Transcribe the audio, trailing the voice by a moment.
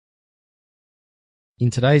In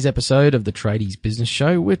today's episode of the Tradies Business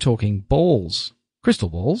Show, we're talking balls, crystal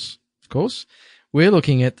balls, of course. We're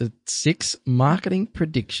looking at the 6 marketing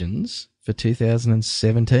predictions for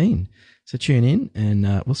 2017. So tune in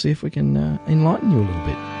and we'll see if we can enlighten you a little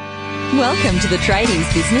bit. Welcome to the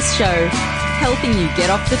Tradies Business Show, helping you get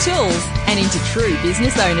off the tools and into true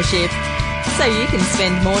business ownership so you can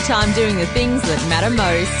spend more time doing the things that matter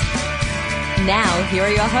most. Now, here are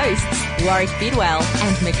your hosts, Warwick Bidwell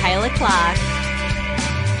and Michaela Clark.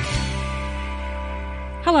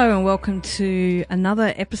 Hello and welcome to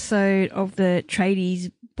another episode of the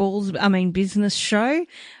Tradies Business Show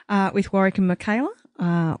with Warwick and Michaela.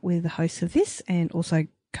 We're the hosts of this and also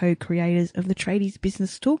co-creators of the Tradies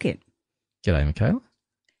Business Toolkit. G'day, Michaela.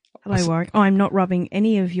 Hello, Warwick. I'm not rubbing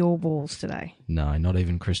any of your balls today. No, not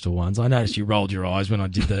even crystal ones. I noticed you rolled your eyes when I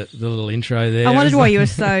did the little intro there. I wondered why you were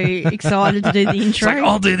so excited to do the intro. It's like,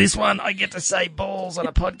 I'll do this one. I get to say balls on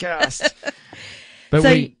a podcast. But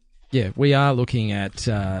we are looking at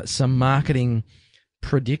some marketing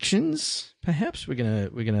predictions. Perhaps we're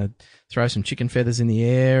gonna throw some chicken feathers in the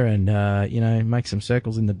air and make some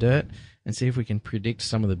circles in the dirt and see if we can predict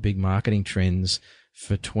some of the big marketing trends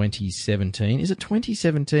for 2017. Is it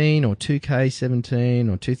 2017 or 2K17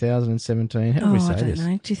 or 2017? How do we say this? I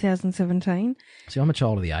don't know. 2017. See, I'm a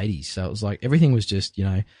child of the 80s, so it was like everything was just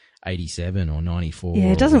 87 or 94.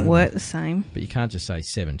 Yeah, it doesn't work the same. But you can't just say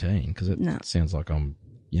 17 because it sounds like I'm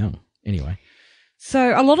young. Anyway.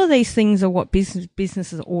 So a lot of these things are what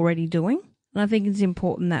businesses are already doing. And I think it's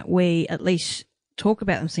important that we at least talk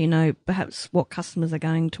about them so you know perhaps what customers are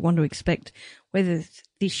going to want to expect, whether it's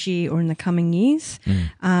this year or in the coming years.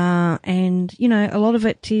 And, a lot of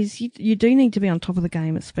it is you do need to be on top of the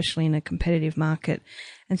game, especially in a competitive market.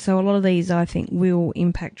 And so a lot of these, I think, will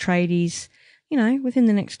impact tradies, within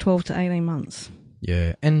the next 12 to 18 months.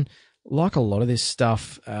 Yeah. And like a lot of this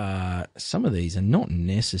stuff, some of these are not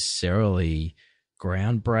necessarily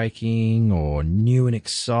groundbreaking or new and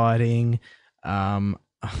exciting. A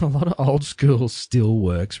lot of old school still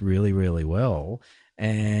works really, really well.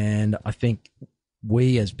 And I think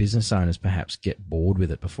we as business owners perhaps get bored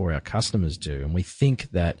with it before our customers do. And we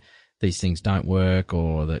think that these things don't work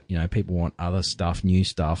or that, people want other stuff, new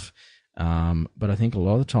stuff. But I think a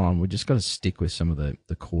lot of the time we just got to stick with some of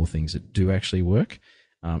the core things that do actually work.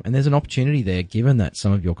 And there's an opportunity there, given that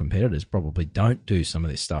some of your competitors probably don't do some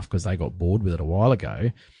of this stuff because they got bored with it a while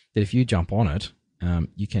ago, that if you jump on it,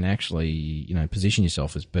 you can actually, position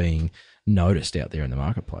yourself as being noticed out there in the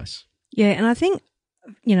marketplace. Yeah, and I think,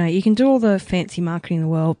 you can do all the fancy marketing in the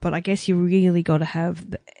world, but I guess you really got to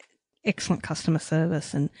have the excellent customer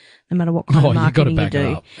service, and no matter what kind of marketing you do. You've got to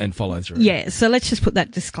back it up and follow through. Yeah, so let's just put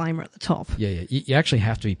that disclaimer at the top. Yeah. You actually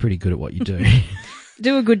have to be pretty good at what you do.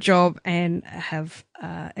 Do a good job and have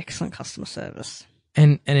excellent customer service.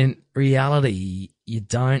 And in reality, you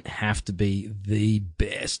don't have to be the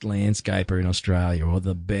best landscaper in Australia or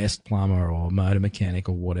the best plumber or motor mechanic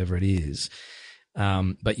or whatever it is.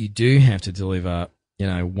 But you do have to deliver,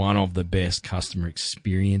 one of the best customer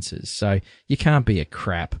experiences. So you can't be a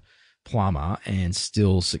crap plumber and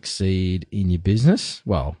still succeed in your business.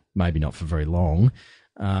 Well, maybe not for very long.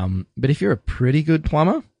 But if you're a pretty good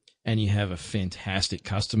plumber and you have a fantastic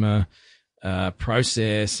customer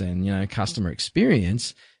process and, customer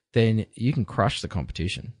experience, then you can crush the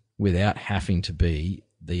competition without having to be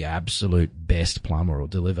the absolute best plumber or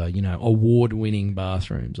deliver, award-winning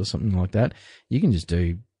bathrooms or something like that. You can just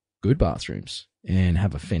do good bathrooms and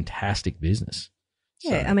have a fantastic business.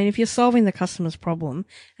 Yeah, so, if you're solving the customer's problem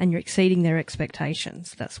and you're exceeding their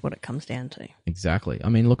expectations, that's what it comes down to. Exactly.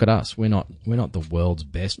 Look at us. We're not the world's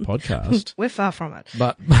best podcast. We're far from it.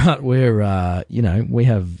 But we're we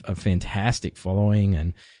have a fantastic following,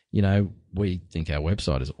 and we think our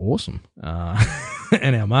website is awesome,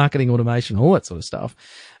 and our marketing automation, all that sort of stuff.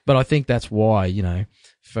 But I think that's why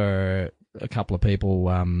for a couple of people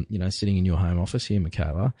sitting in your home office here,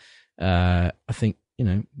 Michaela, I think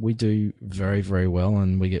we do very, very well,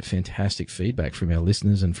 and we get fantastic feedback from our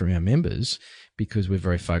listeners and from our members because we're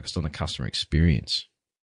very focused on the customer experience.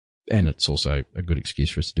 And it's also a good excuse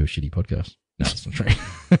for us to do a shitty podcast. No, it's not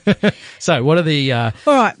true. So what are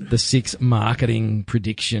the 6 marketing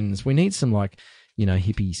predictions? We need some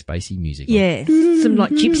hippie, spacey music. Yeah, some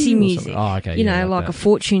gypsy music. Oh, okay. Like a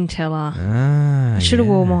fortune teller. I should have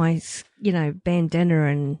worn my, bandana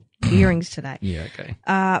and earrings today. Yeah, okay.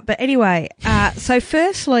 But anyway, so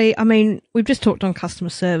firstly, we've just talked on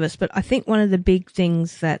customer service, but I think one of the big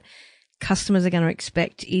things that customers are going to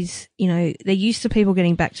expect is, they're used to people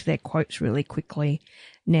getting back to their quotes really quickly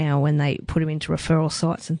now when they put them into referral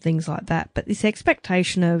sites and things like that. But this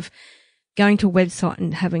expectation of going to a website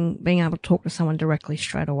and being able to talk to someone directly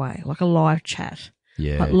straight away, like a live chat.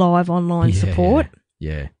 like live online support.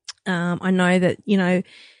 Yeah. I know that,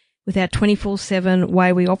 with our 24/7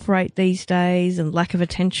 way we operate these days and lack of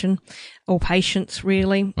attention or patience,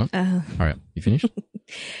 really. All right, you finished?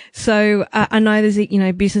 So I know there's,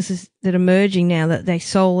 businesses that are merging now that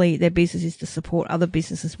their business is to support other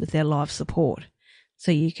businesses with their live support.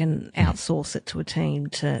 So you can outsource it to a team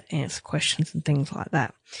to answer questions and things like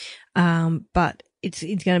that. But it's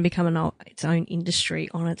going to become its own industry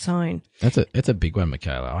on its own. It's a big one,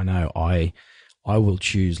 Michaela. I know I will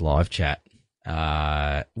choose live chat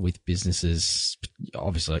with businesses,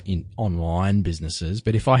 obviously in online businesses,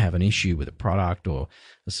 but if I have an issue with a product or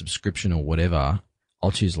a subscription or whatever,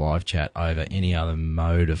 I'll choose live chat over any other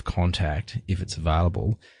mode of contact if it's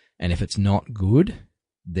available. And if it's not good,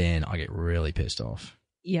 then I get really pissed off.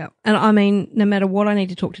 Yeah. And I mean, no matter what I need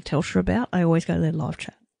to talk to Telstra about, I always go to their live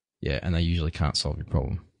chat. Yeah, and they usually can't solve your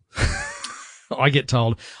problem. I get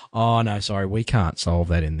told, oh, no, sorry, we can't solve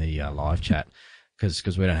that in the live chat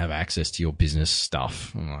because we don't have access to your business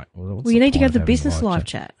stuff. I'm like, well, you need to go to the business live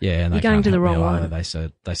chat. Yeah, and you're going to the wrong one. They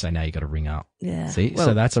say now you got to ring up. Yeah. See,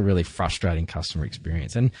 so that's a really frustrating customer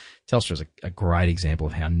experience. And Telstra is a great example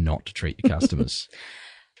of how not to treat your customers.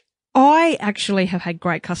 I actually have had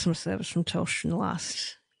great customer service from Telstra in the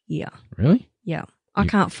last year. Really? Yeah. I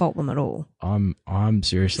can't fault them at all. I'm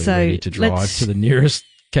seriously ready to drive to the nearest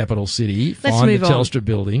capital city, find the Telstra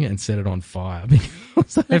building and set it on fire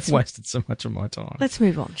because they've wasted so much of my time. Let's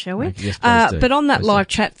move on, shall we? Yes, please do. But on that live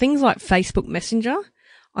chat, things like Facebook Messenger,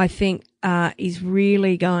 I think, is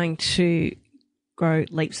really going to grow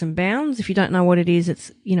leaps and bounds. If you don't know what it is, it's,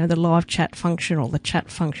 the live chat function or the chat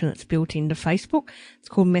function that's built into Facebook. It's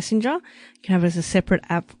called Messenger. You can have it as a separate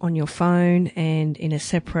app on your phone and in a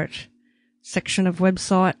separate section of the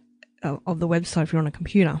website if you're on a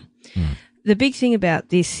computer. The big thing about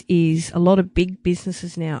this is a lot of big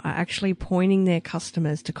businesses now are actually pointing their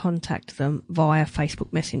customers to contact them via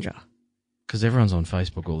Facebook Messenger. Because everyone's on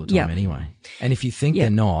Facebook all the time anyway. And if you think they're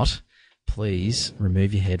not, please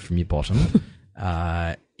remove your head from your bottom.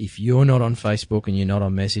 If you're not on Facebook and you're not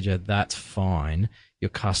on Messenger, that's fine. Your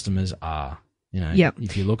customers are.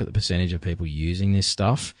 If you look at the percentage of people using this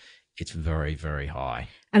stuff, it's very, very high.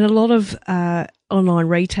 And a lot of online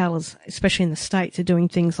retailers, especially in the States, are doing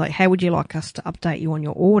things like, how would you like us to update you on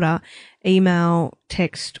your order? Email,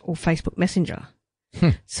 text, or Facebook Messenger.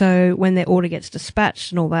 So when their order gets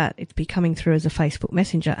dispatched and all that, it's be coming through as a Facebook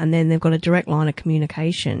Messenger, and then they've got a direct line of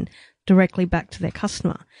communication directly back to their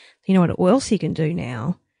customer. You know what else you can do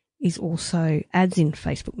now is also ads in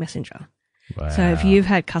Facebook Messenger. Wow. So if you've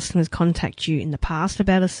had customers contact you in the past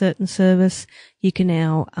about a certain service, you can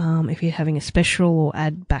now, if you're having a special, or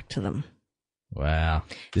add back to them. Wow.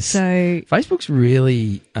 So Facebook's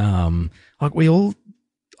really, we all,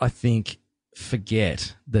 I think,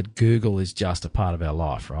 forget that Google is just a part of our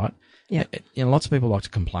life, right? Yeah. Lots of people like to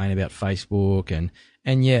complain about Facebook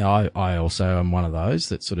and yeah, I also am one of those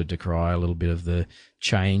that sort of decry a little bit of the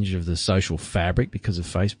change of the social fabric because of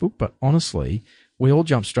Facebook. But honestly, we all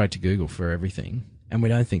jump straight to Google for everything and we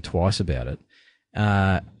don't think twice about it.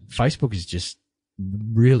 Facebook is just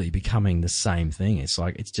really becoming the same thing. It's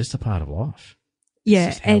like, it's just a part of life. Yeah.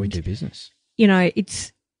 It's just how we do business.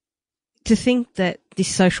 It's to think that this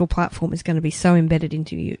social platform is going to be so embedded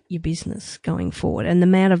into your business going forward, and the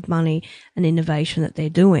amount of money and innovation that they're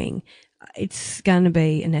doing, it's going to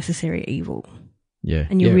be a necessary evil. Yeah.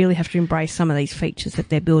 And you really have to embrace some of these features that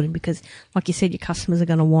they're building because, like you said, your customers are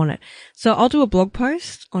going to want it. So I'll do a blog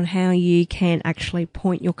post on how you can actually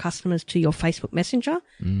point your customers to your Facebook Messenger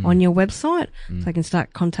on your website so they can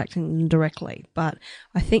start contacting them directly. But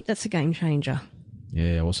I think that's a game changer.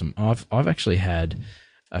 Yeah, awesome. I've actually had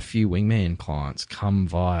a few Wingman clients come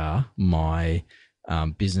via my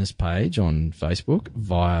business page on Facebook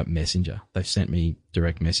via Messenger. They've sent me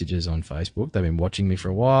direct messages on Facebook. They've been watching me for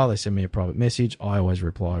a while. They send me a private message. I always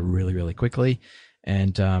reply really, really quickly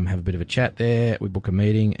and have a bit of a chat there. We book a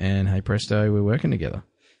meeting and hey presto, we're working together.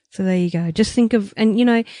 So there you go. Just think of, and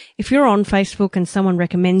if you're on Facebook and someone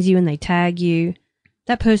recommends you and they tag you,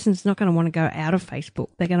 that person's not going to want to go out of Facebook.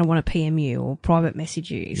 They're going to want to PM you or private message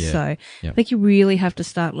you. Yeah. So I think you really have to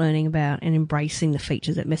start learning about and embracing the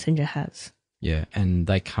features that Messenger has. Yeah, and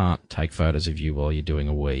they can't take photos of you while you're doing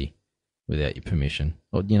a wee without your permission.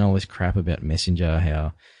 Or, all this crap about Messenger,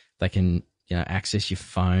 how they can, access your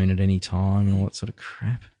phone at any time and all that sort of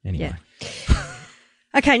crap. Anyway. Yeah.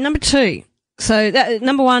 Okay, number 2. So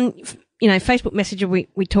number 1, Facebook Messenger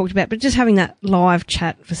we talked about, but just having that live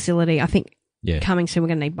chat facility, I think coming soon we're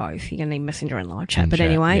going to need both. You're going to need Messenger and live chat.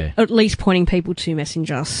 Anyway, at least pointing people to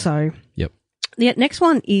Messenger. So yep. The next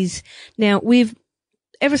one is now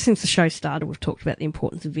ever since the show started, we've talked about the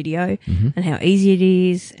importance of video and how easy it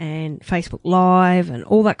is, and Facebook Live and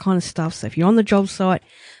all that kind of stuff. So if you're on the job site,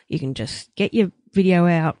 you can just get your video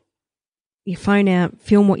out, your phone out,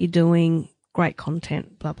 film what you're doing, great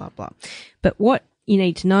content, blah, blah, blah. But what you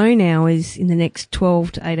need to know now is in the next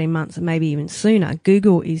 12 to 18 months, and maybe even sooner,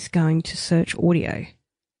 Google is going to search audio.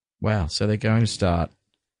 Wow. So they're going to start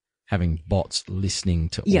having bots listening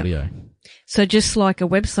to audio. So just like a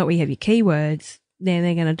website where you have your keywords, then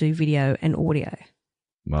they're going to do video and audio.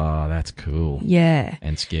 Oh, that's cool. Yeah.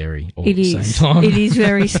 And scary all It at the is. same time. It is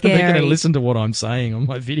very scary. They're going to listen to what I'm saying on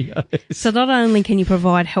my videos. So not only can you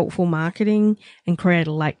provide helpful marketing and create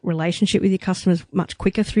a relationship with your customers much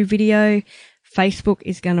quicker through video, Facebook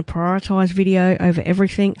is going to prioritize video over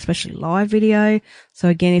everything, especially live video. So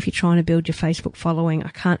again, if you're trying to build your Facebook following, I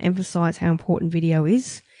can't emphasize how important video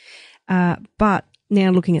is. But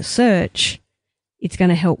now looking at search, it's going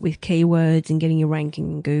to help with keywords and getting your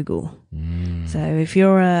ranking in Google. So if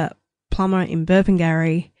you're a plumber in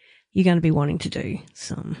Burpengary, you're going to be wanting to do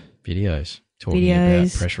some videos talking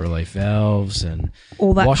about pressure relief valves and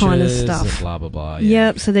all that washers kind of stuff. And blah, blah, blah. Yeah.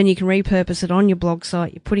 Yep. So then you can repurpose it on your blog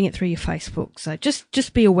site. You're putting it through your Facebook. So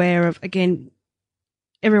just be aware of, again,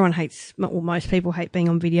 everyone hates, or most people hate being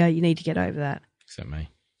on video. You need to get over that. Except me.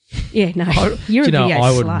 Yeah, no, you're a video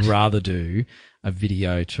I would slut. rather do a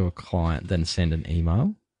video to a client than send an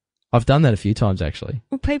email. I've done that a few times, actually.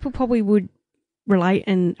 Well, people probably would relate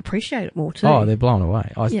and appreciate it more too. Oh, they're blown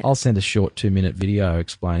away. I'll send a short 2-minute video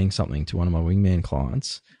explaining something to one of my wingman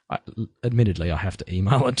clients. Admittedly, I have to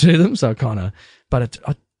email it to them, so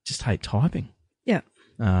I just hate typing. Yeah.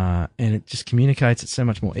 And it just communicates it so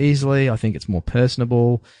much more easily. I think it's more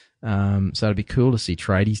personable. So it'd be cool to see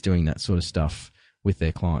tradies doing that sort of stuff with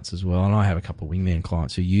their clients as well. And I have a couple of wingman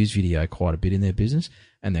clients who use video quite a bit in their business,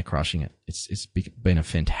 and they're crushing it. It's been a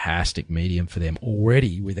fantastic medium for them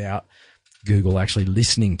already without Google actually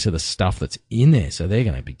listening to the stuff that's in there. So they're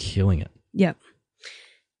going to be killing it. Yep.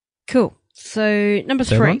 Cool. So number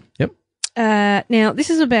Third 3. one? Yep. Now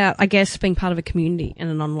this is about, I guess, being part of a community and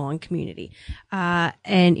an online community.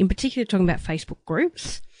 And in particular talking about Facebook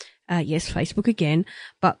groups. Yes, Facebook again,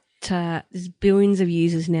 but there's billions of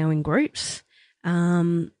users now in groups.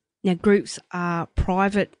 Now groups are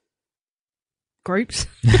private groups.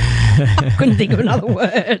 I couldn't think of another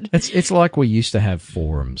word. It's like we used to have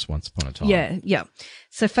forums once upon a time. Yeah.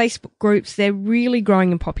 So Facebook groups, they're really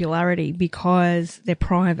growing in popularity because they're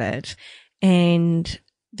private and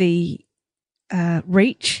the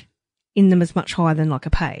reach in them is much higher than like a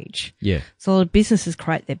page. Yeah. So a lot of businesses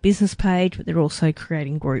create their business page, but they're also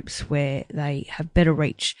creating groups where they have better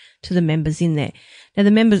reach to the members in there. Now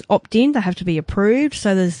the members opt in, they have to be approved.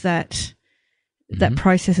 So there's that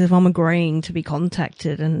process of I'm agreeing to be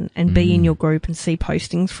contacted and be in your group and see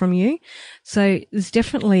postings from you. So there's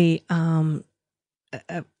definitely an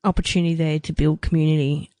opportunity there to build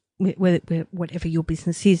community whatever your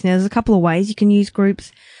business is. Now there's a couple of ways you can use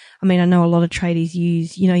groups. I mean, I know a lot of tradies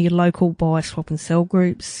use, your local buy, swap and sell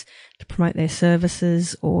groups to promote their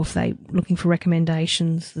services, or if they're looking for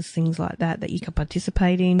recommendations, there's things like that you can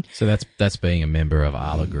participate in. So that's being a member of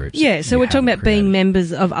other groups. Yeah, so we're talking about being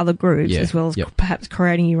members of other groups as well as perhaps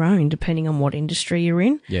creating your own, depending on what industry you're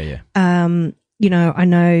in. Yeah. I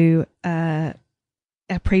know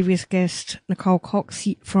our previous guest, Nicole Cox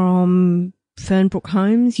from Fernbrook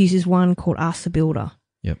Homes, uses one called Ask the Builder.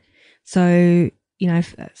 Yep. So,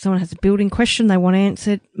 if someone has a building question they want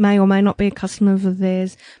answered, may or may not be a customer of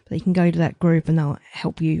theirs, but you can go to that group and they'll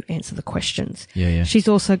help you answer the questions. Yeah. She's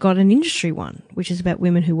also got an industry one, which is about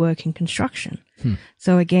women who work in construction.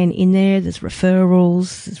 So again, in there's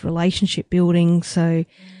referrals, there's relationship building. So,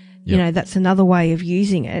 that's another way of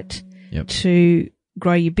using it to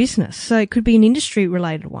grow your business. So it could be an industry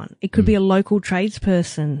related one. It could be a local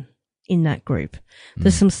tradesperson in that group.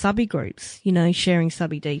 There's some subby groups, sharing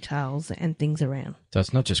subby details and things around. So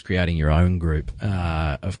it's not just creating your own group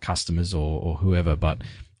of customers or whoever, but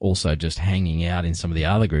also just hanging out in some of the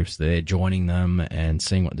other groups there, joining them and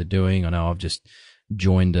seeing what they're doing. I know I've just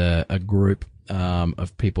joined a group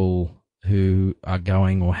of people who are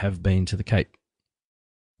going or have been to the Cape,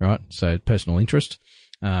 right? So personal interest,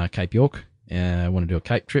 Cape York. I want to do a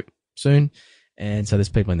Cape trip soon. And so there's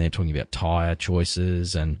people in there talking about tyre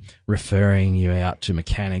choices and referring you out to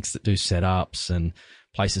mechanics that do setups and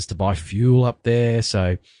places to buy fuel up there.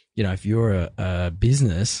 So, if you're a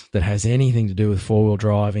business that has anything to do with four-wheel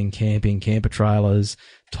driving, camping, camper trailers,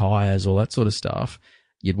 tyres, all that sort of stuff,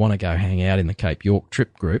 you'd want to go hang out in the Cape York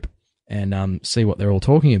trip group and see what they're all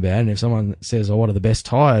talking about. And if someone says, what are the best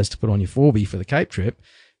tyres to put on your 4B for the Cape trip,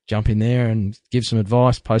 jump in there and give some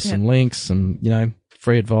advice, post some links and,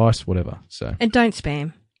 free advice, whatever. So And don't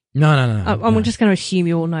spam. no. I'm just going to assume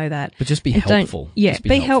you all know that. But just be And don't- helpful. Yeah, Just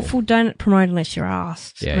be helpful. Don't promote unless you're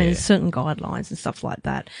asked. Yeah, I mean, yeah. there's certain guidelines and stuff like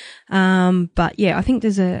that. But yeah, I think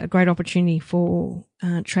there's a great opportunity for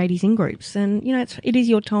tradies in groups, and it is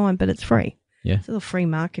your time, but it's free. Yeah. It's a little free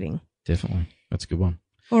marketing. Definitely. That's a good one.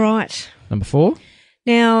 All right. Number 4?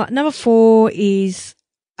 Now, number 4 is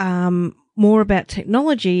more about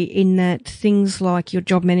technology, in that things like your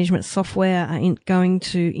job management software are going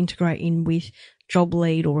to integrate in with job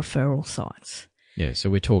lead or referral sites. Yeah, so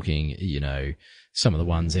we're talking, some of the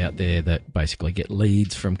ones out there that basically get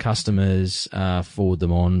leads from customers, forward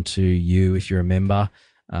them on to you if you're a member.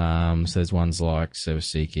 So there's ones like Service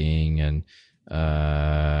Seeking and,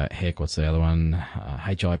 what's the other one?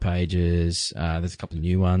 HI Pages. There's a couple of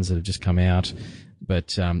new ones that have just come out. But,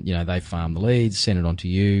 they farm the leads, send it on to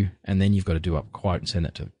you, and then you've got to do up a quote and send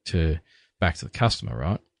it to back to the customer,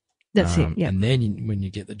 right? That's it, yeah. And then when you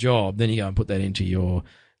get the job, then you go and put that into your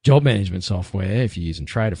job management software if you're using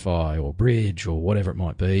Tradify or Bridge or whatever it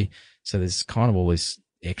might be. So there's kind of all this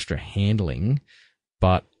extra handling,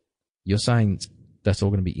 but you're saying that's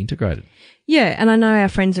all going to be integrated. Yeah, and I know our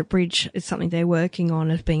friends at Bridge, it's something they're working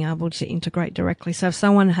on, is being able to integrate directly. So if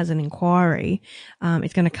someone has an inquiry,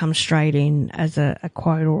 it's going to come straight in as a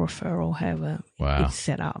quote or referral, however it's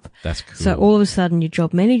set up. That's cool. So all of a sudden your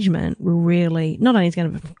job management will really, not only is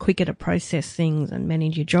going to be quicker to process things and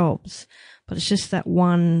manage your jobs, but it's just that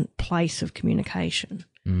one place of communication.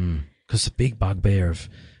 Because the big bugbear of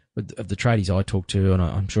the tradies I talk to, and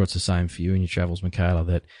I'm sure it's the same for you in your travels, Michaela,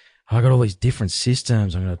 that I got all these different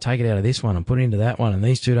systems. I'm going to take it out of this one and put it into that one, and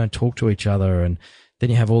these two don't talk to each other. And then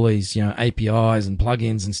you have all these, APIs and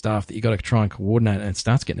plugins and stuff that you got to try and coordinate, and it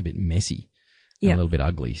starts getting a bit messy, and a little bit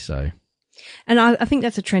ugly. So, and I think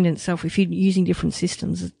that's a trend in itself. If you're using different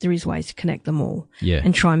systems, there is ways to connect them all,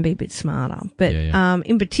 and try and be a bit smarter. But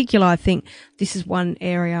in particular, I think this is one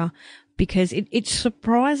area, because it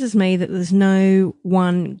surprises me that there's no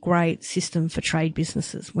one great system for trade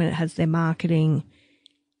businesses when it has their marketing,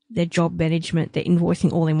 their job management, their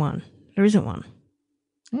invoicing all in one. There isn't one.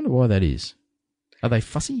 I wonder why that is. Are they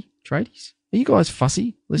fussy, tradies? Are you guys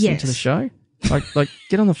fussy listening to the show? Like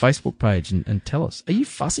get on the Facebook page and tell us. Are you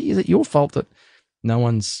fussy? Is it your fault that no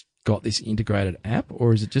one's got this integrated app,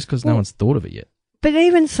 or is it just because no one's thought of it yet? But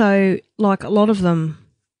even so, like a lot of them,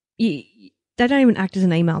 they don't even act as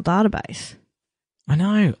an email database. I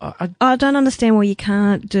know. I don't understand why you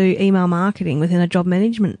can't do email marketing within a job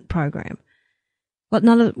management program. Like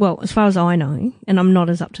as far as I know, and I'm not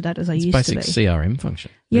as up to date as I used to be. It's basic CRM function.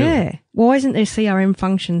 Really. Yeah. Why isn't there CRM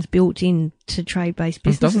functions built in to trade-based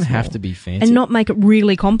businesses? It doesn't have to be fancy. And not make it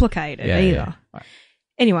really complicated either. Yeah.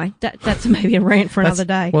 Anyway, that's maybe a rant for another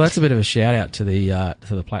day. Well, that's a bit of a shout out to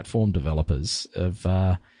the platform developers of,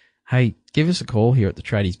 hey, give us a call here at the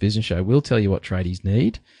Tradies Business Show. We'll tell you what tradies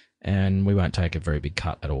need, and we won't take a very big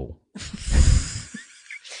cut at all.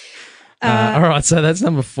 All right, so that's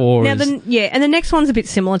number 4. Now, and the next one's a bit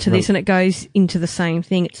similar to this, and it goes into the same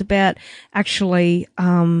thing. It's about actually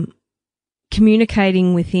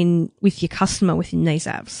communicating with your customer within these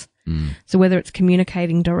apps. So whether it's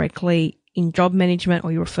communicating directly in job management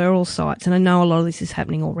or your referral sites, and I know a lot of this is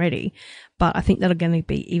happening already, but I think that are going to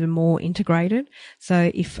be even more integrated. So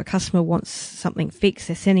if a customer wants something fixed,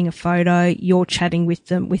 they're sending a photo, you're chatting with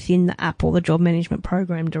them within the app or the job management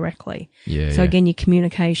program directly. So again, your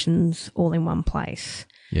communications all in one place.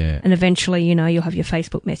 Yeah. And eventually, you'll have your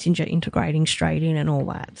Facebook Messenger integrating straight in and all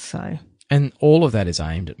that. So. And all of that is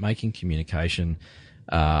aimed at making communication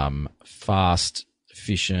fast,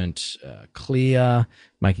 efficient, clear,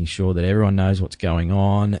 making sure that everyone knows what's going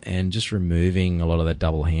on, and just removing a lot of that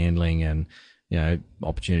double handling and,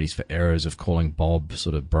 opportunities for errors of calling Bob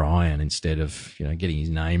sort of Brian instead of, getting his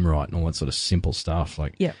name right and all that sort of simple stuff.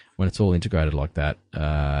 Like when it's all integrated like that,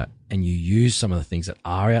 and you use some of the things that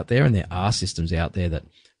are out there, and there are systems out there that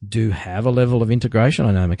do have a level of integration.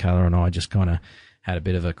 I know Michaela and I just kind of had a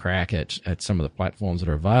bit of a crack at some of the platforms that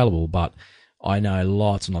are available, but I know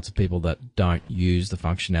lots and lots of people that don't use the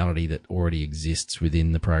functionality that already exists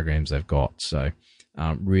within the programs they've got. So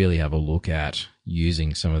really have a look at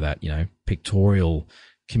using some of that, pictorial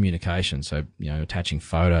communication. So, attaching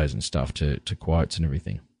photos and stuff to quotes and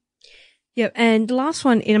everything. Yeah, and the last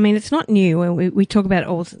one, it's not new. We talk about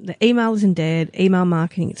all the email isn't dead. Email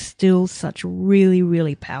marketing is still such a really,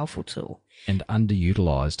 really powerful tool. And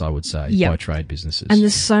underutilized, I would say, by trade businesses. And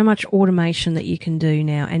there's so much automation that you can do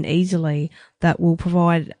now and easily that will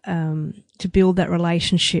provide to build that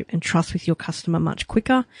relationship and trust with your customer much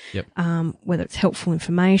quicker. Whether it's helpful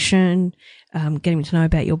information, getting to know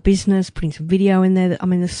about your business, putting some video in there.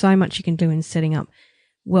 There's so much you can do in setting up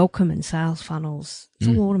welcome and sales funnels. It's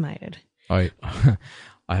all automated. I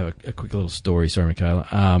have a quick little story. Sorry, Michaela.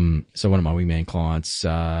 So one of my wingman clients,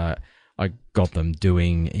 I got them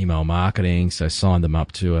doing email marketing. So signed them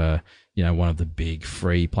up to one of the big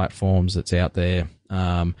free platforms that's out there.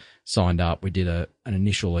 Signed up. We did an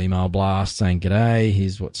initial email blast saying, "G'day,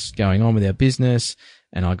 here's what's going on with our business."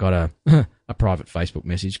 And I got a private Facebook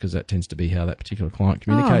message because that tends to be how that particular client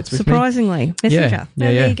communicates with me. Surprisingly, Messenger. Yeah.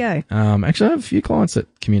 There you go. Actually, I have a few clients that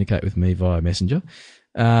communicate with me via Messenger.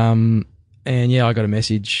 And I got a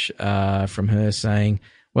message from her saying,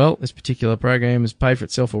 well, this particular program has paid for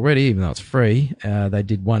itself already, even though it's free. They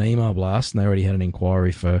did one email blast and they already had an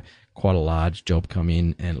inquiry for quite a large job come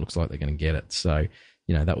in, and it looks like they're going to get it. So,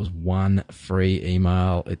 that was one free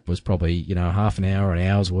email. It was probably, half an hour, an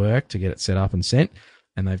hour's work to get it set up and sent.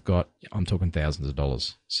 And they've got, I'm talking thousands of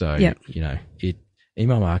dollars. So,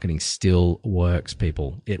 email marketing still works,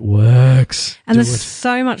 people. It works. And there's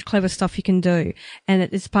so much clever stuff you can do. And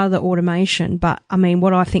it's part of the automation. But I mean,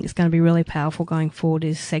 what I think is going to be really powerful going forward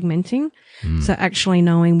is segmenting. So actually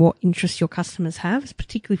knowing what interests your customers have,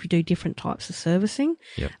 particularly if you do different types of servicing,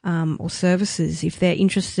 or services. If they're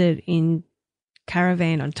interested in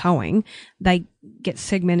caravan and towing, they get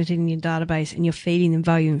segmented in your database and you're feeding them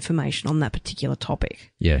value information on that particular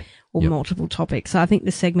topic. Yeah. Or multiple topics. So I think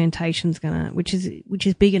the segmentation's which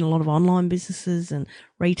is big in a lot of online businesses and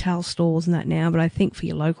retail stores and that now, but I think for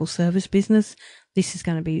your local service business, this is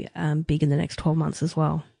going to be big in the next 12 months as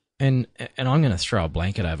well. And I'm going to throw a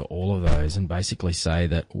blanket over all of those and basically say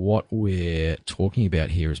that what we're talking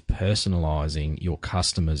about here is personalizing your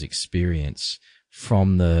customer's experience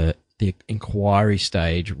from the inquiry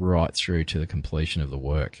stage right through to the completion of the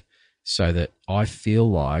work, so that I feel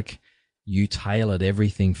like you tailored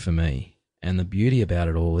everything for me. And the beauty about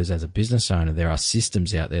it all is, as a business owner, there are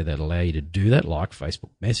systems out there that allow you to do that, like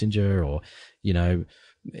Facebook Messenger or,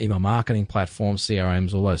 email marketing platforms,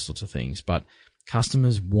 CRMs, all those sorts of things. But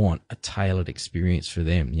customers want a tailored experience for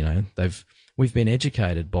them. We've been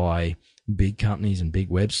educated by big companies and big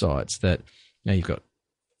websites that, you've got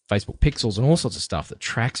Facebook pixels and all sorts of stuff that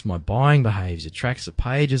tracks my buying behaviors. It tracks the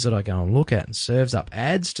pages that I go and look at and serves up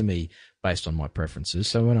ads to me based on my preferences.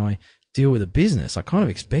 So when I deal with a business, I kind of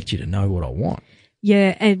expect you to know what I want.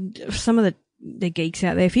 Yeah, and some of the geeks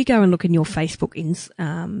out there, if you go and look in your Facebook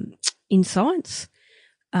insights,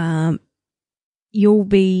 you'll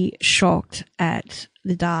be shocked at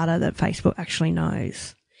the data that Facebook actually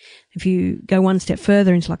knows. If you go one step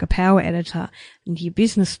further into like a power editor, into your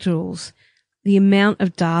business tools, the amount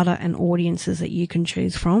of data and audiences that you can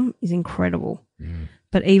choose from is incredible.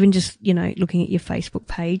 But even just, looking at your Facebook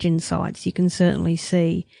page insights, you can certainly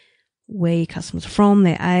see where your customers are from,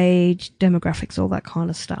 their age, demographics, all that kind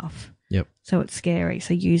of stuff. Yep. So it's scary.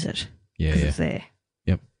 So use it. Yeah. Because it's there.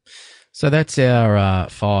 Yep. So that's our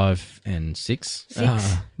 5 and 6.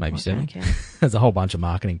 Maybe 7. Okay. There's a whole bunch of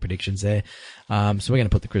marketing predictions there. So we're going to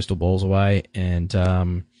put the crystal balls away and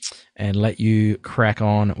let you crack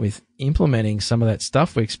on with implementing some of that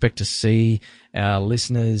stuff. We expect to see our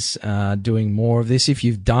listeners doing more of this. If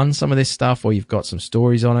you've done some of this stuff or you've got some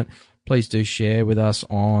stories on it, please do share with us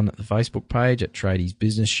on the Facebook page at Tradies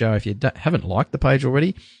Business Show. If you haven't liked the page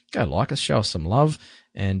already, go like us, show us some love.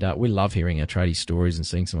 And we love hearing our tradie stories and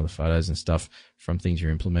seeing some of the photos and stuff from things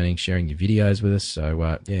you're implementing, sharing your videos with us.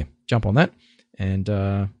 So, jump on that. And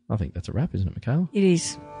I think that's a wrap, isn't it, Michaela? It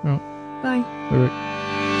is. All right. Bye. All right.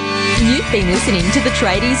 You've been listening to the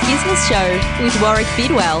Tradies Business Show with Warwick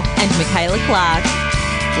Bidwell and Michaela Clark.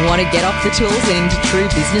 Want to get off the tools and into true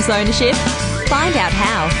business ownership? Find out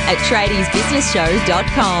how at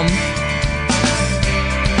tradiesbusinessshow.com.